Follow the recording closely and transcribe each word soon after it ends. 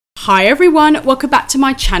Hi everyone, welcome back to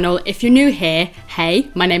my channel. If you're new here,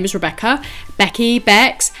 hey, my name is Rebecca, Becky,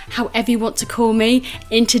 Bex, however you want to call me.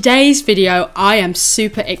 In today's video, I am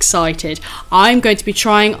super excited. I'm going to be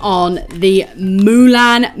trying on the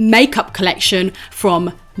Mulan makeup collection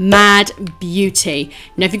from Mad Beauty.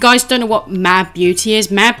 Now, if you guys don't know what Mad Beauty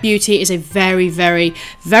is a very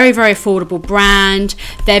affordable brand.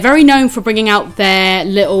 They're very known for bringing out their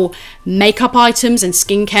little makeup items and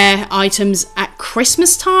skincare items at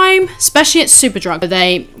Christmas time, especially at Superdrug.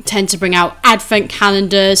 They tend to bring out advent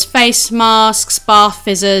calendars, face masks, bath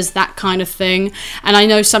fizzers, that kind of thing. And I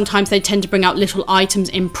know sometimes they tend to bring out little items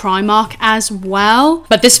in Primark as well.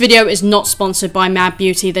 But this video is not sponsored by Mad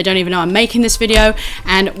Beauty. They don't even know I'm making this video.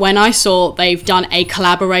 And when I saw they've done a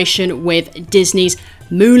collaboration with Disney's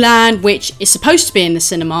Mulan, which is supposed to be in the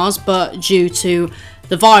cinemas, but due to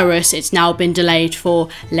the virus, it's now been delayed for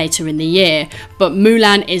later in the year. But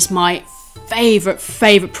Mulan is my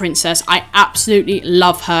favorite princess. I absolutely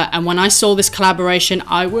love her, and when I saw this collaboration,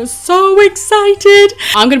 I was so excited.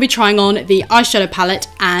 I'm going to be trying on the eyeshadow palette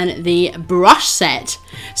and the brush set,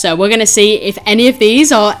 so we're going to see if any of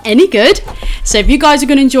these are any good. So if you guys are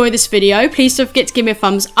going to enjoy this video, please don't forget to give me a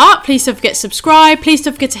thumbs up, please don't forget to subscribe, please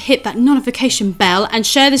don't forget to hit that notification bell and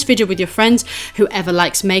share this video with your friends, whoever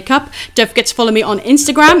likes makeup. Don't forget to follow me on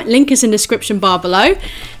Instagram, link is in the description bar below.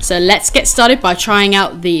 So let's get started by trying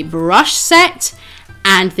out the brush set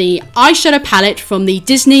and the eyeshadow palette from the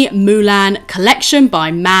Disney Mulan Collection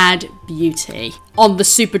by Mad Beauty. On the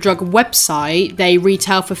Superdrug website, they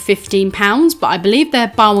retail for £15, but I believe they're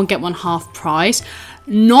buy one get one half price.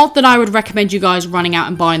 Not that I would recommend you guys running out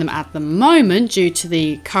and buying them at the moment due to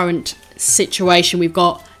the current situation we've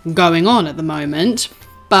got going on at the moment,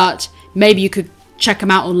 but maybe you could check them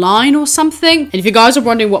out online or something. And if you guys are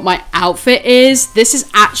wondering what my outfit is, this is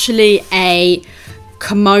actually a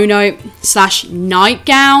kimono slash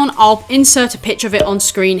nightgown. I'll insert a picture of it on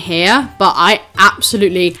screen here, but I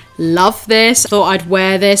absolutely love this. Thought I'd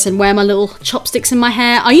wear this and wear my little chopsticks in my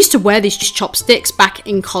hair. I used to wear these chopsticks back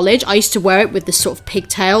in college. I used to wear it with this sort of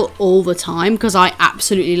pigtail all the time because I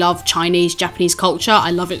absolutely love Chinese, Japanese culture.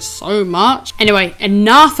 I love it so much. Anyway,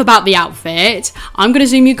 enough about the outfit. I'm going to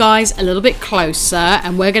zoom you guys a little bit closer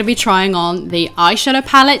and we're going to be trying on the eyeshadow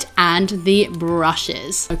palette and the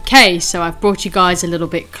brushes. Okay, so I've brought you guys a little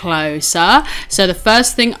bit closer. So the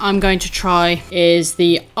first thing I'm going to try is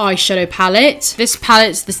the eyeshadow palette. This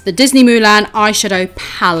palette's the Disney Mulan eyeshadow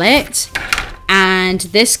palette, and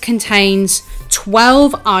this contains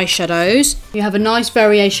 12 eyeshadows. You have a nice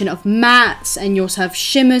variation of mattes, and you also have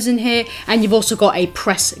shimmers in here, and you've also got a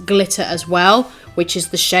pressed glitter as well, which is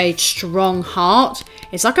the shade Strong Heart.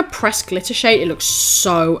 It's like a pressed glitter shade. It looks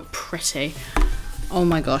so pretty. Oh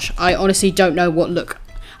my gosh, I honestly don't know what look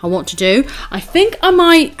I want to do. I think I'm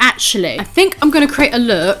going to create a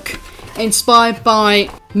look inspired by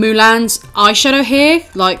Mulan's eyeshadow here,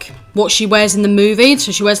 like what she wears in the movie.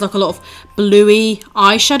 So she wears like a lot of bluey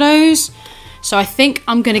eyeshadows. So I think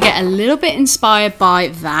I'm going to get a little bit inspired by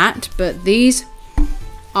that. But these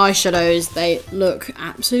eyeshadows, they look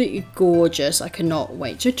absolutely gorgeous. I cannot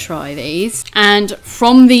wait to try these. And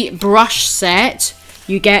from the brush set,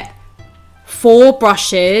 you get 4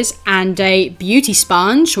 brushes and a beauty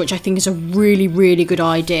sponge, which I think is a really good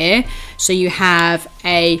idea. So you have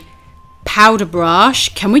a powder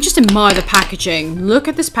brush. Can we just admire the packaging? Look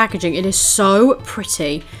at this packaging. It is so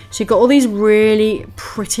pretty. So you've got all these really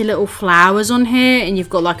pretty little flowers on here, and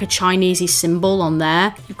you've got like a Chinesey symbol on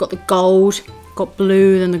there. You've got the gold, got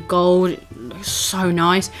blue, then the gold. It looks so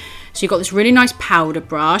nice. So you've got this really nice powder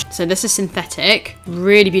brush. So this is synthetic,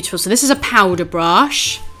 really beautiful. So this is a powder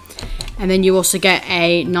brush. And then you also get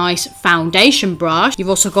a nice foundation brush. You've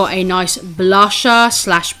also got a nice blusher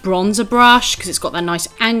slash bronzer brush because it's got that nice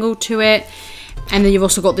angle to it. And then you've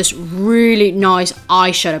also got this really nice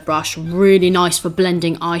eyeshadow brush, really nice for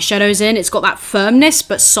blending eyeshadows in. It's got that firmness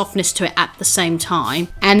but softness to it at the same time.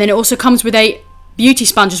 And then it also comes with a beauty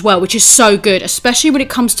sponge as well, which is so good, especially when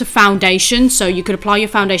it comes to foundation. So you could apply your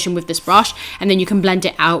foundation with this brush and then you can blend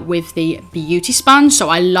it out with the beauty sponge. So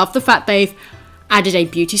I love the fact they've added a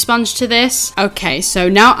beauty sponge to this. Okay, so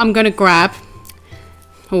now I'm gonna grab,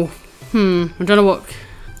 I don't know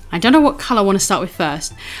what color I want to start with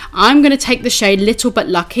first. I'm gonna take the shade Little But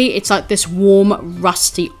Lucky. It's like this warm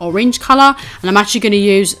rusty orange color, and I'm actually gonna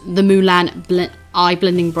use the Mulan eye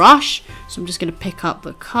blending brush. So I'm just gonna pick up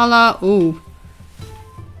the color. Ooh,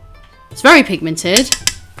 it's very pigmented.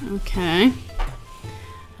 Okay,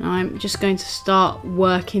 and I'm just going to start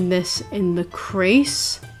working this in the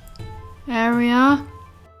crease area.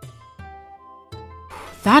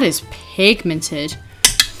 That is pigmented.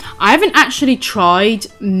 I haven't actually tried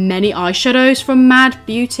many eyeshadows from Mad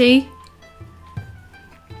Beauty.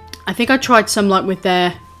 I think I tried some like with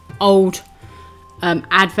their old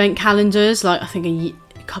advent calendars, like I think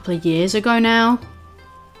a couple of years ago now.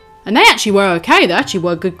 And they actually were okay. They actually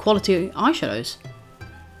were good quality eyeshadows.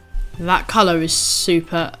 That colour is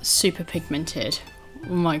super, super pigmented.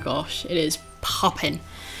 Oh my gosh, it is popping.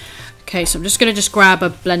 Okay, so I'm just going to grab a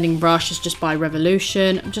blending brush. It's just by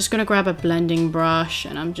Revolution. I'm just going to grab a blending brush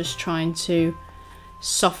and I'm just trying to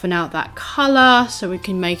soften out that colour so we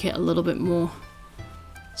can make it a little bit more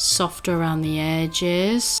softer around the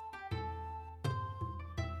edges.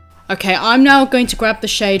 Okay, I'm now going to grab the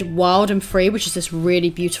shade Wild and Free, which is this really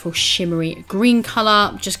beautiful shimmery green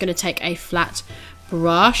colour. I'm just going to take a flat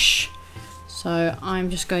brush. So I'm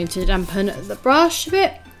just going to dampen the brush a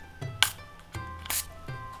bit.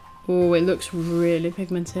 Oh, it looks really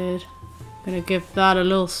pigmented. I'm going to give that a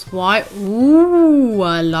little swipe. Ooh,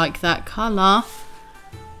 I like that colour.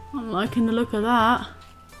 I'm liking the look of that.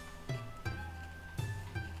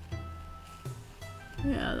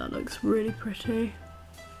 Yeah, that looks really pretty.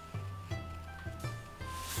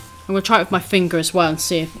 I'm going to try it with my finger as well and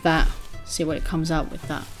see what it comes out with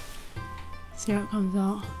that. See how it comes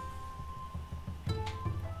out.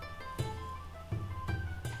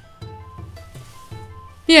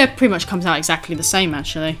 Yeah, pretty much comes out exactly the same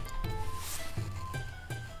actually.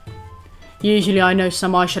 Usually I know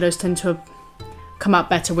some eyeshadows tend to come out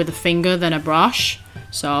better with a finger than a brush,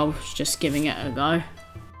 so I was just giving it a go.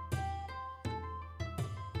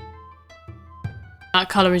 That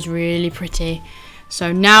colour is really pretty.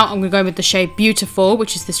 So now I'm going to go with the shade Beautiful,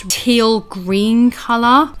 which is this teal green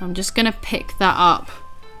colour. I'm just going to pick that up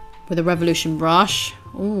with a Revolution brush.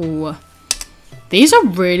 Ooh, these are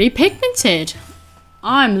really pigmented.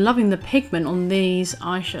 I'm loving the pigment on these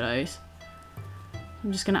eyeshadows.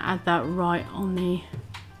 I'm just going to add that right on the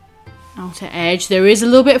outer edge. There is a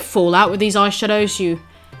little bit of fallout with these eyeshadows. You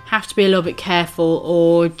have to be a little bit careful,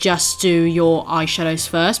 or just do your eyeshadows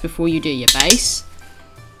first before you do your base.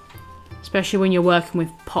 Especially when you're working with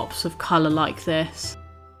pops of colour like this.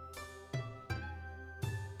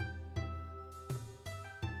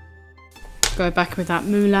 Go back with that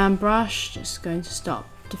Mulan brush. Just going to start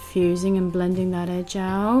diffusing and blending that edge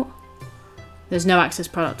out. There's no excess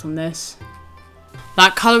product on this.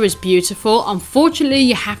 That colour is beautiful. Unfortunately,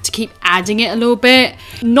 you have to keep adding it a little bit.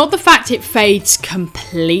 Not the fact it fades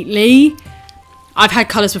completely. I've had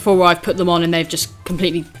colours before where I've put them on and they've just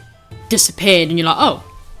completely disappeared and you're like, oh,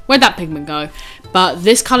 where'd that pigment go? But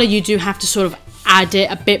this colour, you do have to sort of add it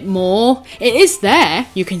a bit more. It is there,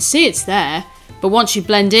 you can see it's there, but once you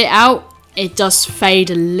blend it out, it does fade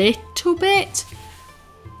a little bit.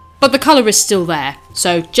 But the colour is still there,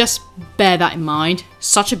 so just bear that in mind.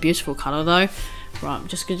 Such a beautiful colour though. Right, I'm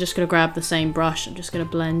just gonna grab the same brush. I'm just gonna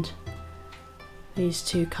blend these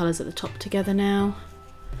two colours at the top together now.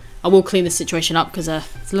 I will clean this situation up because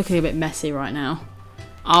it's looking a bit messy right now.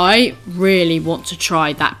 I really want to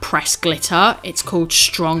try that pressed glitter. It's called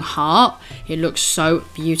Strong Heart. It looks so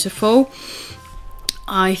beautiful.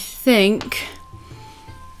 I think,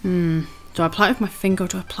 do I apply it with my finger or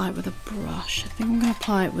do I apply it with a brush? I think I'm going to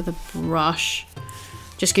apply it with a brush.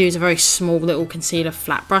 Just going to use a very small little concealer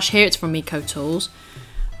flat brush here. It's from Eco Tools.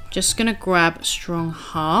 Just going to grab Strong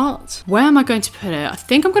Heart. Where am I going to put it? I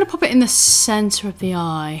think I'm going to pop it in the centre of the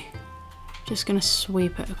eye. Just going to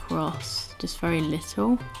sweep it across. Just very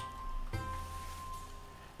little.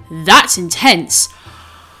 That's intense.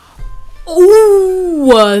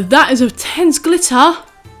 Ooh, that is a intense glitter. I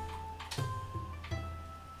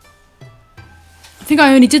think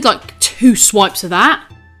I only did like 2 swipes of that.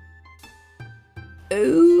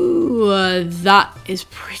 Ooh, that is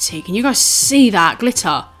pretty. Can you guys see that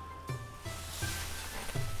glitter?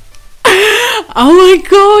 Oh my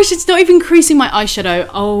gosh, it's not even creasing my eyeshadow.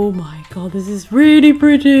 Oh my god, this is really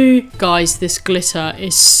pretty. Guys, this glitter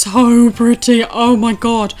is so pretty. Oh my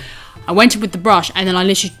god. I went in with the brush and then I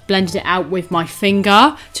literally blended it out with my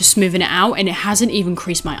finger to smoothen it out and it hasn't even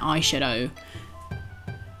creased my eyeshadow.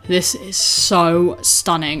 This is so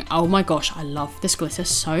stunning. Oh my gosh, I love this glitter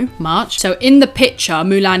so much. So in the picture,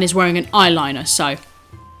 Mulan is wearing an eyeliner, so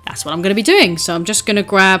that's what I'm going to be doing. So I'm just going to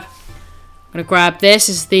grab this. This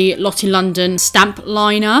is the Lottie London stamp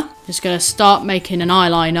liner. Just going to start making an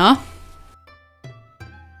eyeliner.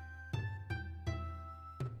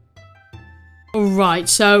 Alright,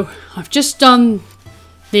 so I've just done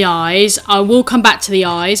the eyes. I will come back to the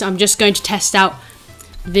eyes. I'm just going to test out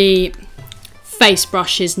the face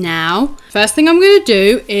brushes now. First thing I'm going to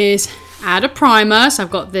do is add a primer. So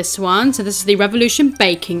I've got this one. So this is the Revolution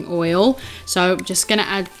Baking Oil. So I'm just going to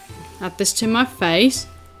add this to my face.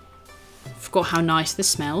 Of forgot how nice this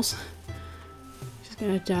smells. Just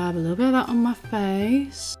gonna dab a little bit of that on my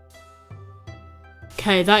face.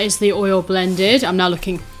 Okay, that is the oil blended. I'm now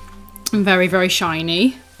looking very, very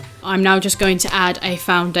shiny. I'm now just going to add a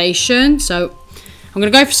foundation. So I'm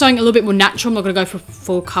going to go for something a little bit more natural. I'm not going to go for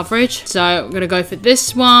full coverage. So I'm going to go for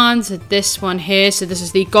this one, so this one here. So this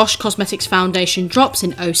is the Gosh Cosmetics Foundation Drops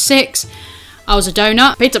in 06. I was a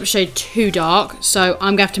donut. Picked up a shade too dark. So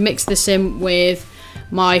I'm going to have to mix this in with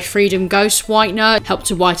my Freedom Ghost Whitener. Help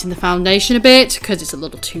to whiten the foundation a bit because it's a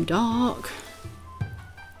little too dark.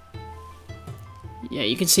 Yeah,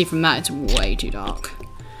 you can see from that it's way too dark.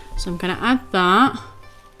 So I'm going to add that.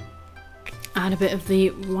 Add a bit of the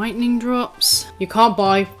whitening drops. You can't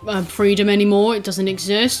buy Freedom anymore, it doesn't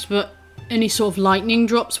exist, but any sort of lightning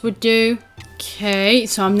drops would do. Okay,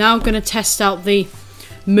 so I'm now going to test out the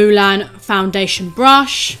Mulan foundation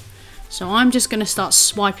brush. So I'm just going to start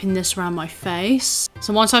swiping this around my face.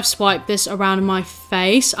 So once I've swiped this around my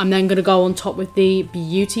face, I'm then going to go on top with the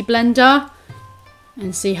Beauty Blender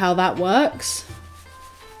and see how that works.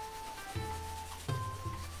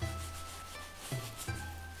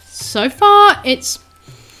 So far, it's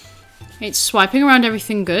swiping around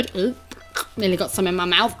everything good. Ooh, nearly got some in my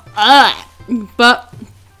mouth. But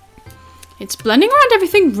it's blending around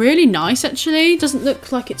everything really nice, actually. Doesn't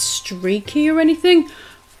look like it's streaky or anything.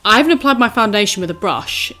 I haven't applied my foundation with a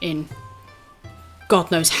brush in God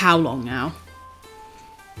knows how long now.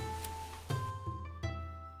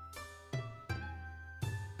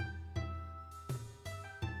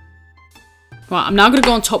 Right, I'm now going to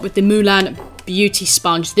go on top with the Mulan Beauty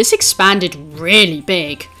Sponge. This expanded really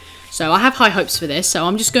big, so I have high hopes for this. So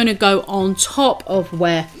I'm just going to go on top of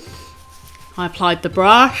where I applied the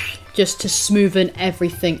brush just to smoothen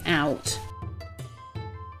everything out.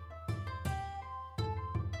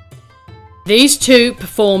 These two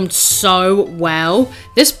performed so well.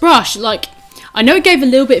 This brush, like, I know it gave a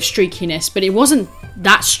little bit of streakiness, but it wasn't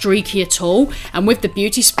that streaky at all. And with the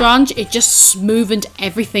beauty sponge, it just smoothened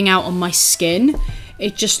everything out on my skin.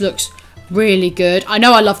 It just looks really good. I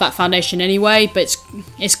know I love that foundation anyway, but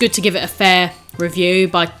it's good to give it a fair review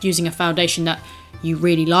by using a foundation that you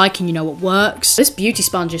really like and you know what works. This beauty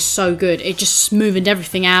sponge is so good. It just smoothened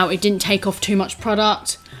everything out. It didn't take off too much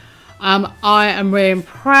product. I am really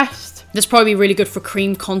impressed. This probably be really good for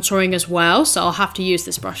cream contouring as well, so I'll have to use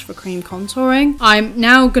this brush for cream contouring. I'm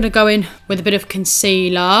now going to go in with a bit of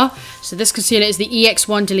concealer. So this concealer is the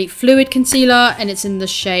EX1 Delete Fluid Concealer, and it's in the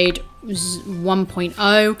shade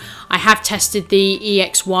 1.0. I have tested the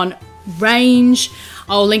EX1 range.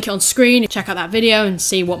 I'll link it on screen. Check out that video and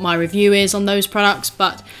see what my review is on those products,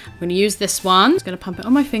 but I'm going to use this one. I'm just going to pump it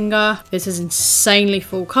on my finger. This is insanely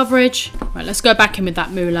full coverage. Right, let's go back in with that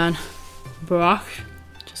Mulan brush.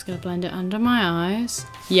 Just going to blend it under my eyes.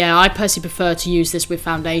 Yeah, I personally prefer to use this with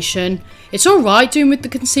foundation. It's alright doing with the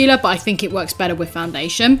concealer, but I think it works better with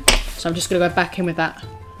foundation. So I'm just going to go back in with that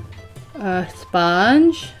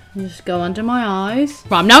sponge. And just go under my eyes.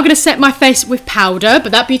 Right, I'm now going to set my face with powder,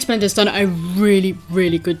 but that Beauty Blender has done a really,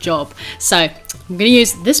 really good job. So I'm going to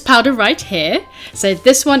use this powder right here. So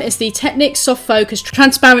this one is the Technic Soft Focus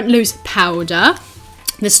Transparent Loose Powder.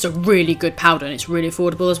 This is a really good powder and it's really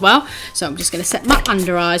affordable as well. So I'm just going to set my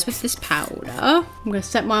under eyes with this powder. I'm going to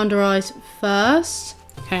set my under eyes first.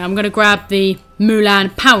 Okay, I'm going to grab the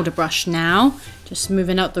Mulan powder brush now. Just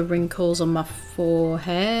smoothing out the wrinkles on my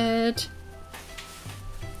forehead.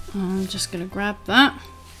 I'm just going to grab that.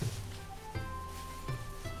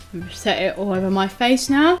 And set it all over my face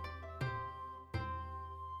now.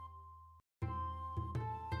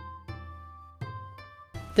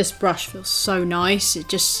 This brush feels so nice.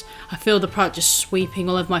 I feel the product just sweeping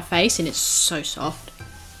all over my face and it's so soft.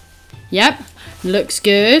 Yep, looks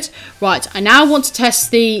good. Right, I now want to test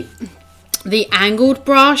the angled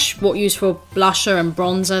brush, what you use for blusher and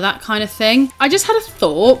bronzer, that kind of thing. I just had a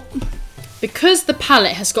thought. Because the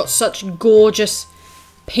palette has got such gorgeous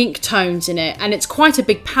pink tones in it and it's quite a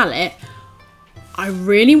big palette, I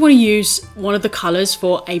really want to use one of the colours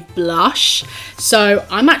for a blush. So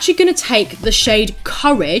I'm actually going to take the shade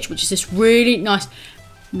Courage, which is this really nice,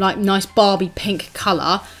 like nice Barbie pink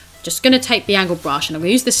colour. Just going to take the angled brush and I'm going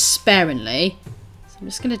to use this sparingly. So I'm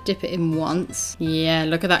just going to dip it in once. Yeah,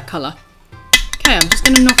 look at that colour. Okay, I'm just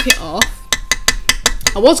going to knock it off.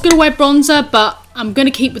 I was going to wear bronzer, but I'm going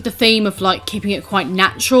to keep with the theme of like keeping it quite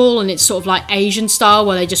natural, and it's sort of like Asian style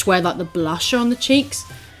where they just wear like the blusher on the cheeks.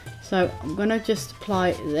 So I'm going to just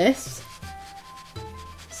apply this.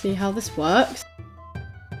 See how this works.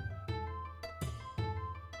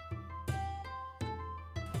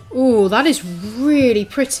 Ooh, that is really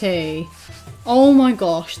pretty. Oh my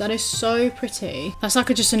gosh, that is so pretty. That's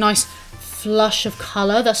like just a nice flush of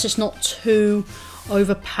colour that's just not too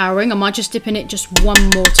overpowering. I might just dip in it just one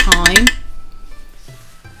more time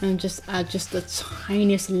and just add just the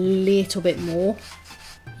tiniest little bit more.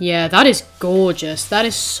 Yeah, that is gorgeous. That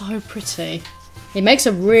is so pretty. It makes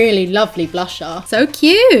a really lovely blusher. So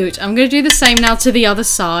cute. I'm going to do the same now to the other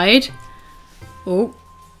side. Oh,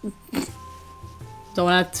 don't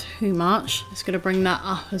want to add too much. Just going to bring that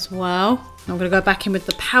up as well. I'm going to go back in with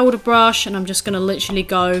the powder brush and I'm just going to literally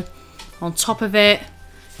go on top of it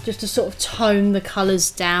just to sort of tone the colours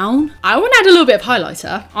down. I want to add a little bit of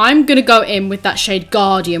highlighter. I'm going to go in with that shade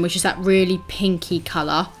Guardian, which is that really pinky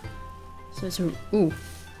colour. So it's a, ooh,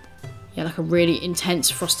 yeah, like a really intense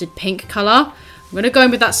frosted pink colour. I'm going to go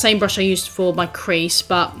in with that same brush I used for my crease,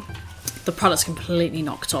 but the product's completely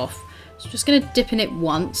knocked off. So I'm just going to dip in it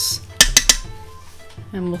once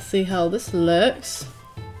and we'll see how this looks.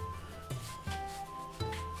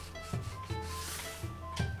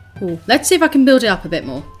 Ooh, let's see if I can build it up a bit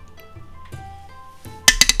more.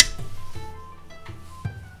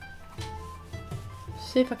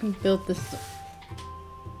 See if I can build this up.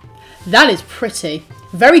 That is pretty.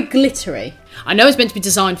 Very glittery. I know it's meant to be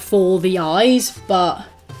designed for the eyes, but...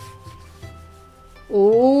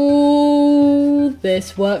 ooh,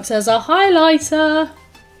 this works as a highlighter.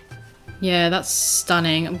 Yeah, that's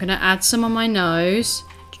stunning. I'm going to add some on my nose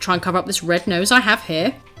to try and cover up this red nose I have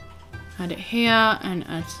here. Add it here and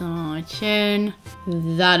add some on my chin.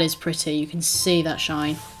 That is pretty. You can see that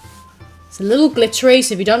shine. It's a little glittery,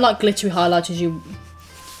 so if you don't like glittery highlighters,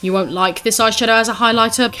 you won't like this eyeshadow as a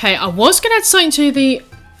highlighter. Okay, I was going to add something to the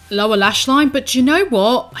lower lash line, but do you know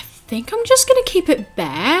what? I think I'm just going to keep it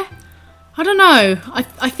bare. I don't know.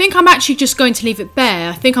 I think I'm actually just going to leave it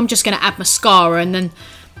bare. I think I'm just going to add mascara and then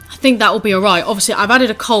I think that will be alright. Obviously, I've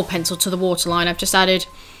added a kohl pencil to the waterline. I've just added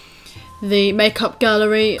the Makeup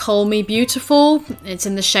Gallery Kohl Me Beautiful. It's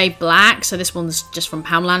in the shade black, so this one's just from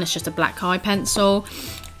Mulan. It's just a black eye pencil.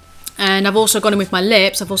 And I've also gone in with my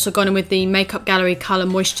lips. I've also gone in with the Makeup Gallery Colour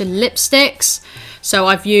Moisture lipsticks. So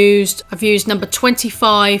I've used number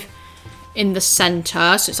 25 in the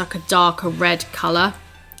centre, so it's like a darker red colour.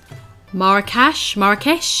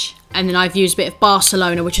 Marrakesh. And then I've used a bit of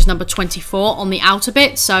Barcelona, which is number 24 on the outer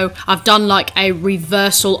bit. So I've done like a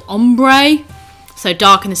reversal ombre. So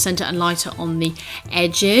dark in the centre and lighter on the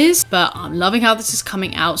edges. But I'm loving how this is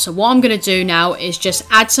coming out. So what I'm going to do now is just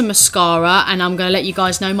add some mascara and I'm going to let you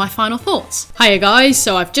guys know my final thoughts. Hiya guys,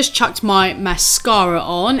 so I've just chucked my mascara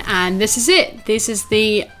on and this is it. This is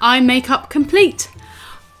the eye makeup complete.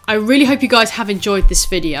 I really hope you guys have enjoyed this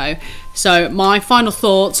video. So my final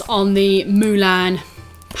thoughts on the Mulan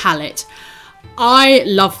palette. I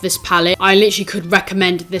love this palette. I literally could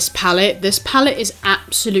recommend this palette. This palette is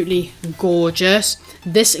absolutely gorgeous.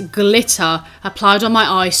 This glitter applied on my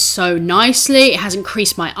eyes so nicely. It hasn't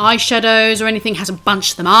creased my eyeshadows or anything, hasn't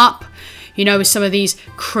bunched them up. You know, with some of these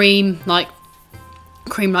cream like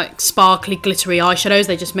sparkly glittery eyeshadows,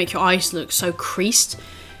 they just make your eyes look so creased.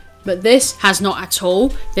 But this has not at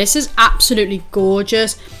all. This is absolutely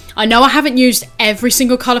gorgeous. I know I haven't used every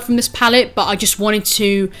single colour from this palette, but I just wanted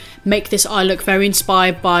to make this eye look very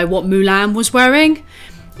inspired by what Mulan was wearing.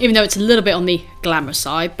 Even though it's a little bit on the glamour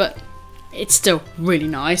side, but it's still really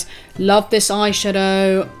nice. Love this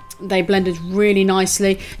eyeshadow. They blended really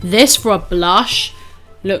nicely. This for a blush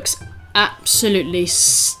looks absolutely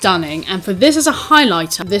stunning. And for this as a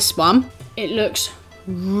highlighter, this one, it looks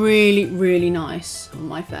really, really nice on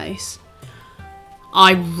my face.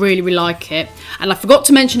 I really, really like it. And I forgot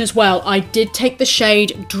to mention as well, I did take the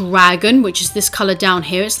shade Dragon, which is this colour down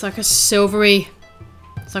here. It's like a silvery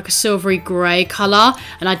grey colour.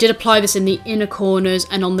 And I did apply this in the inner corners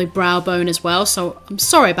and on the brow bone as well. So I'm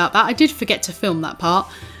sorry about that. I did forget to film that part.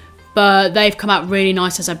 But they've come out really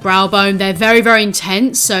nice as a brow bone. They're very, very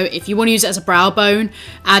intense. So if you want to use it as a brow bone,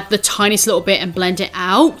 add the tiniest little bit and blend it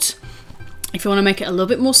out. If you want to make it a little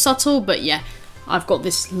bit more subtle. But yeah, I've got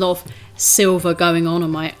this lot of silver going on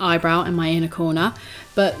my eyebrow and my inner corner.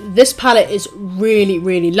 But this palette is really,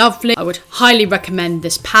 really lovely. I would highly recommend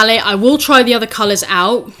this palette. I will try the other colours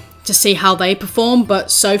out to see how they perform,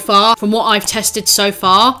 but so far, from what I've tested so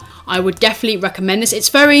far, I would definitely recommend this. It's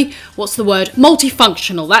very, what's the word?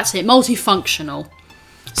 Multifunctional. That's it, multifunctional.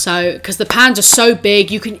 So, because the pans are so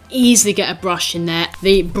big, you can easily get a brush in there.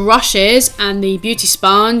 The brushes and the beauty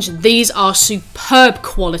sponge, these are superb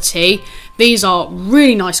quality. These are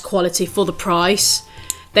really nice quality for the price.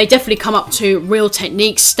 They definitely come up to Real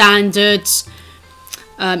Technique standards,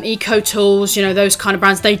 Eco Tools, you know, those kind of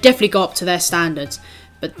brands. They definitely go up to their standards.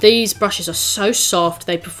 But these brushes are so soft.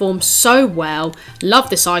 They perform so well. Love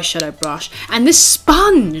this eyeshadow brush. And this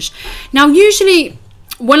sponge. Now, usually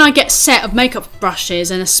when I get a set of makeup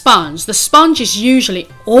brushes and a sponge, the sponge is usually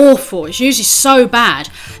awful. It's usually so bad.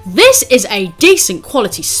 This is a decent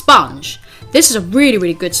quality sponge. This is a really,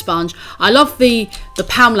 really good sponge. I love the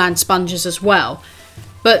Poundland sponges as well.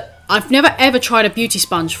 But I've never ever tried a beauty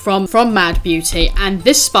sponge from Mad Beauty, and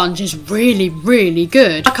this sponge is really, really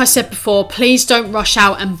good. Like I said before, please don't rush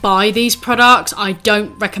out and buy these products. I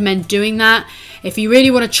don't recommend doing that. If you really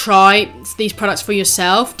want to try these products for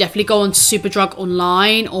yourself, definitely go on Superdrug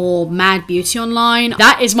online or Mad Beauty online.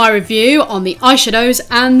 That is my review on the eyeshadows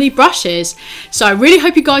and the brushes. So I really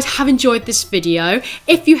hope you guys have enjoyed this video.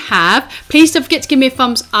 If you have, please don't forget to give me a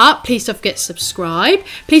thumbs up. Please don't forget to subscribe.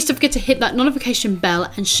 Please don't forget to hit that notification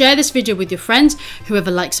bell and share this video with your friends, whoever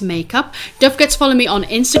likes makeup. Don't forget to follow me on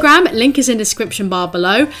Instagram. Link is in the description bar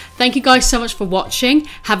below. Thank you guys so much for watching.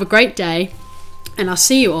 Have a great day, and I'll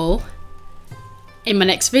see you all in my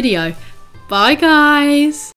next video. Bye guys.